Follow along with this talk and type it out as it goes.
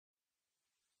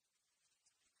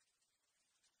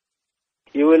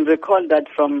You will recall that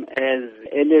from as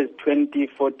early as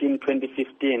 2014,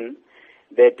 2015,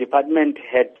 the department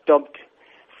had stopped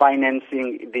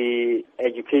financing the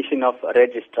education of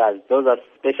registrars. Those are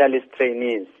specialist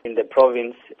trainees in the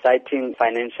province, citing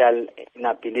financial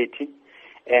inability.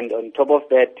 And on top of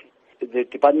that, the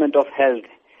Department of Health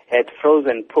had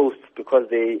frozen posts because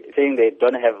saying they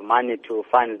don't have money to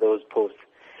fund those posts.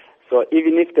 So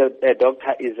even if the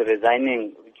doctor is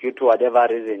resigning due to whatever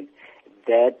reason,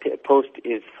 that post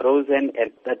is frozen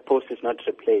and that post is not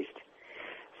replaced.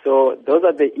 So those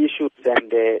are the issues,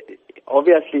 and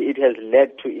obviously it has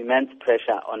led to immense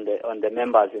pressure on the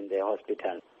members in the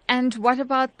hospital. And what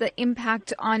about the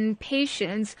impact on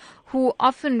patients who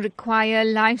often require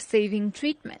life-saving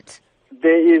treatment?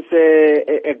 There is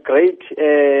a great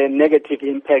negative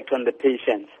impact on the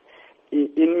patients.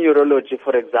 In urology,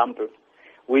 for example,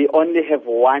 we only have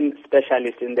one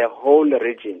specialist in the whole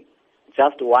region,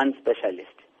 just one specialist.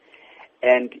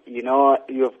 And,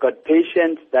 you've got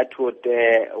patients that would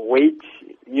wait.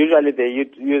 Usually they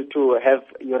used to have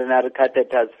urinary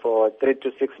catheters for 3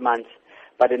 to 6 months,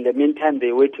 but in the meantime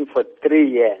they're waiting for 3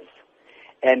 years.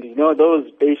 And,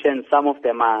 those patients, some of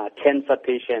them are cancer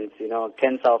patients,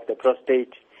 cancer of the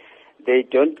prostate. They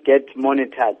don't get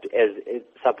monitored as it's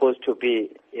supposed to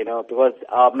be, because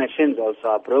our machines also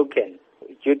are broken.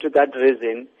 Due to that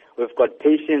reason, we've got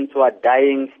patients who are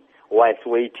dying whilst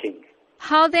waiting.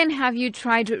 How then have you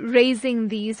tried raising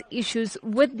these issues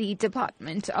with the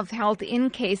Department of Health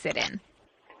in KZN?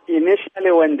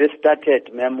 Initially, when this started,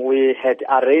 ma'am, we had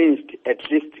arranged at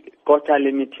least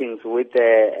quarterly meetings with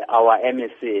our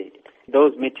MEC.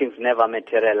 Those meetings never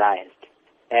materialized.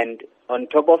 And on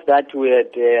top of that, we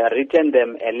had written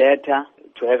them a letter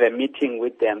to have a meeting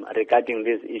with them regarding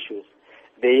these issues.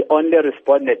 They only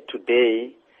responded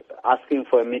today, asking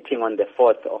for a meeting on the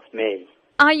 4th of May.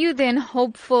 Are you then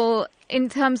hopeful in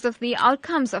terms of the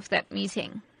outcomes of that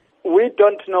meeting? We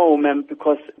don't know, ma'am,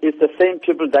 because it's the same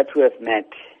people that we have met,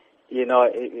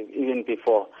 even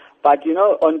before. But,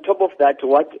 on top of that,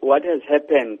 what has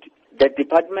happened, the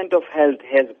Department of Health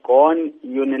has gone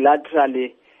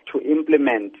unilaterally to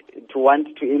want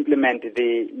to implement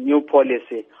the new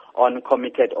policy on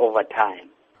committed overtime.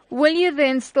 Will you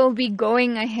then still be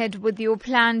going ahead with your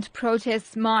planned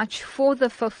protest march for the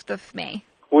 5th of May?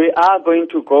 We are going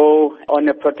to go on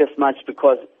a protest march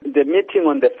because the meeting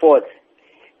on the 4th,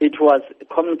 it was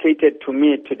communicated to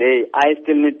me today. I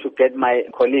still need to get my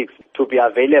colleagues to be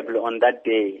available on that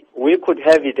day. We could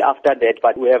have it after that,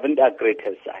 but we haven't agreed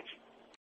as such.